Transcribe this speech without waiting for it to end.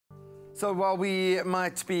So while we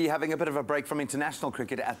might be having a bit of a break from international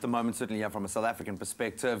cricket at the moment, certainly from a South African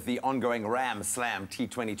perspective, the ongoing Ram Slam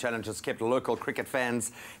T20 Challenge has kept local cricket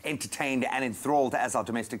fans entertained and enthralled as our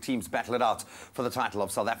domestic teams battle it out for the title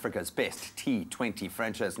of South Africa's best T20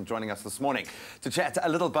 franchise. And joining us this morning to chat a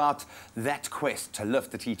little about that quest to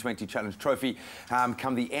lift the T20 Challenge trophy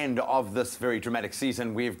come the end of this very dramatic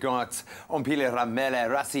season, we've got Omphile Ramela,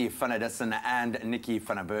 Rassie van Dussen and Nicky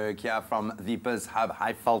van Bergh here from the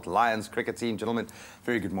Highveld Lions cricket team. Gentlemen,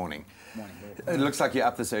 very good morning. Morning. It looks like you're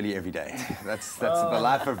up this early every day. That's the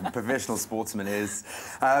life of a professional sportsman is.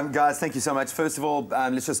 Guys, thank you so much. First of all,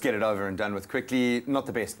 let's just get it over and done with quickly. Not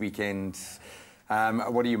the best weekend.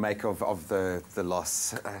 What do you make of the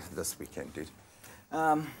loss this weekend, dude?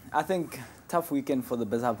 I think tough weekend for the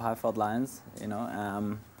Highveld Lions, you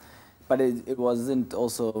know. But it wasn't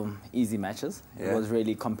also easy matches. Yeah. It was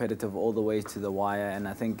really competitive all the way to the wire, and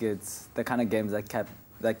I think it's the kind of games that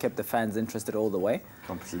kept the fans interested all the way.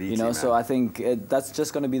 Completely, you know, man. So I think that's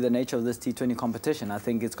just going to be the nature of this T20 competition. I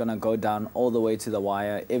think it's going to go down all the way to the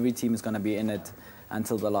wire. Every team is going to be in it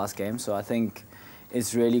until the last game. So I think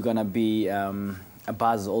it's really going to be a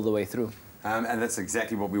buzz all the way through. And that's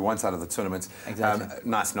exactly what we want out of the tournament. Exactly.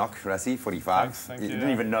 Nice knock, Rassie, 45. Thank you. You Didn't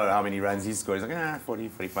even know how many runs he scored. He's like, 40,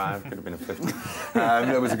 45, could have been a 50.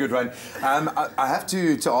 That was a good run. I have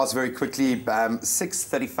to ask very quickly,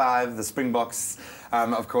 6:35, the Springboks,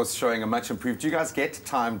 of course, showing a much improved. Do you guys get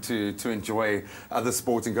time to enjoy other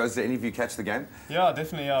sports and goes? Did any of you catch the game? Yeah,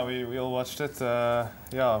 definitely, yeah. We all watched it. I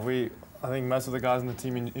think most of the guys in the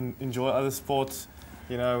team enjoy other sports.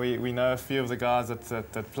 You know, we know a few of the guys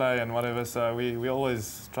that play and whatever, so we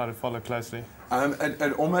always try to follow closely.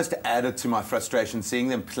 It almost added to my frustration seeing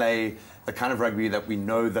them play the kind of rugby that we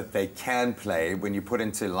know that they can play when you put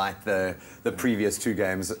into like the previous two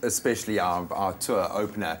games, especially our tour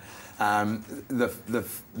opener. The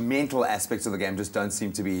mental aspects of the game just don't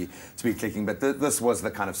seem to be clicking, but this was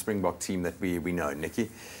the kind of Springbok team that we know.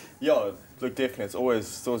 Nicky? Yeah, look, definitely. It's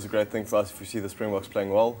always a great thing for us if we see the Springboks playing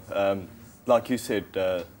well. Like you said,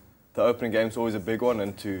 the opening game's always a big one,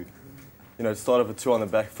 and to start off with two on the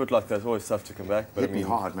back foot like that is always tough to come back. But Hit me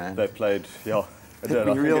hard, man. They played, yeah. Hit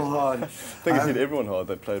me real hard. I think it hit everyone hard.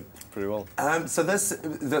 They played pretty well. So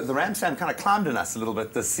the Ram Slam kind of climbed on us a little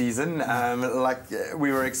bit this season.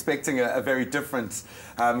 We were expecting a very different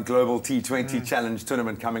global T20 Challenge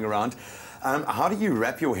tournament coming around. How do you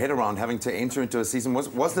wrap your head around having to enter into a season?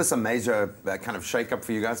 Was this a major kind of shake-up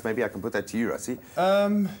for you guys? Maybe I can put that to you, Rassie.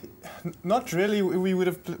 Not really. We would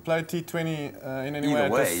have played T20 in any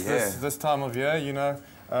way at this time of year. You know,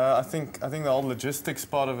 I think the whole logistics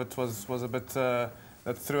part of it was a bit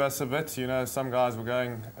that threw us a bit. You know, some guys were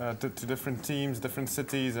going to different teams, different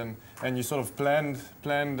cities, and you sort of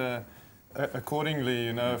planned accordingly.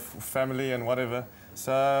 You know, family and whatever.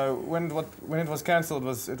 So when it was cancelled,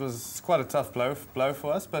 it was quite a tough blow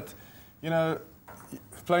for us. But you know,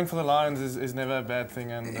 playing for the Lions is never a bad thing,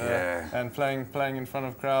 and playing in front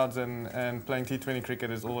of crowds and playing T20 cricket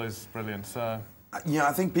is always brilliant. So. Yeah,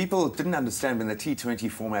 I think people didn't understand when the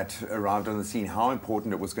T20 format arrived on the scene how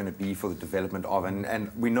important it was going to be for the development of,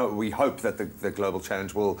 and we hope that the global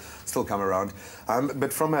challenge will still come around.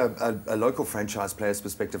 But from a local franchise player's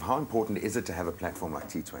perspective, how important is it to have a platform like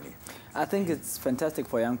T20? I think it's fantastic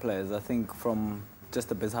for young players. I think from just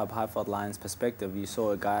the Highveld Lions perspective, you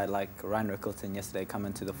saw a guy like Ryan Rickleton yesterday come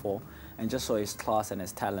into the fore and just saw his class and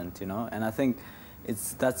his talent, you know, and I think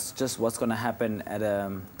that's just what's going to happen at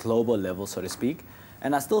a global level, so to speak.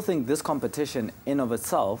 And I still think this competition in of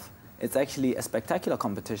itself, it's actually a spectacular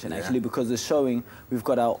competition, actually, because it's showing we've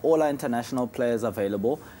got all our international players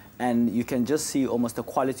available, and you can just see almost the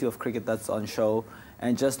quality of cricket that's on show,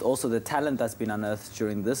 and just also the talent that's been unearthed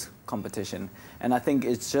during this competition. And I think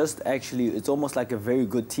it's just actually, it's almost like a very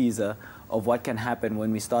good teaser of what can happen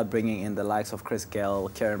when we start bringing in the likes of Chris Gayle,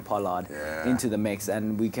 Kieran Pollard into the mix,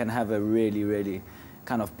 and we can have a really, really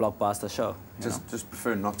kind of blockbuster show. Just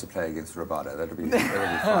prefer not to play against Rabada. That'll be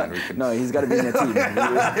fine. No, he's got to be in the team.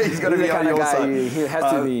 He's got to be on your side. He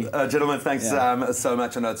has to be. Gentlemen, thanks so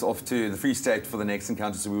much. I know it's off to the Free State for the next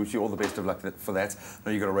encounter, so we wish you all the best of luck for that. I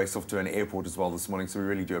know you got to race off to an airport as well this morning, so we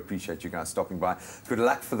really do appreciate you guys stopping by. Good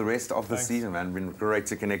luck for the rest of the season, man. Been great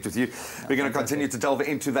to connect with you. We're going to continue to delve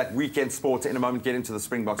into that weekend sport in a moment, get into the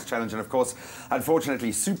Springboks Challenge, and of course,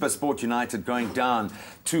 unfortunately, Super Sport United going down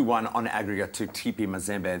 2-1 on aggregate to TP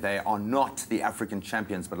Mazembe. They are not the African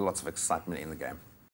champions, but lots of excitement in the game.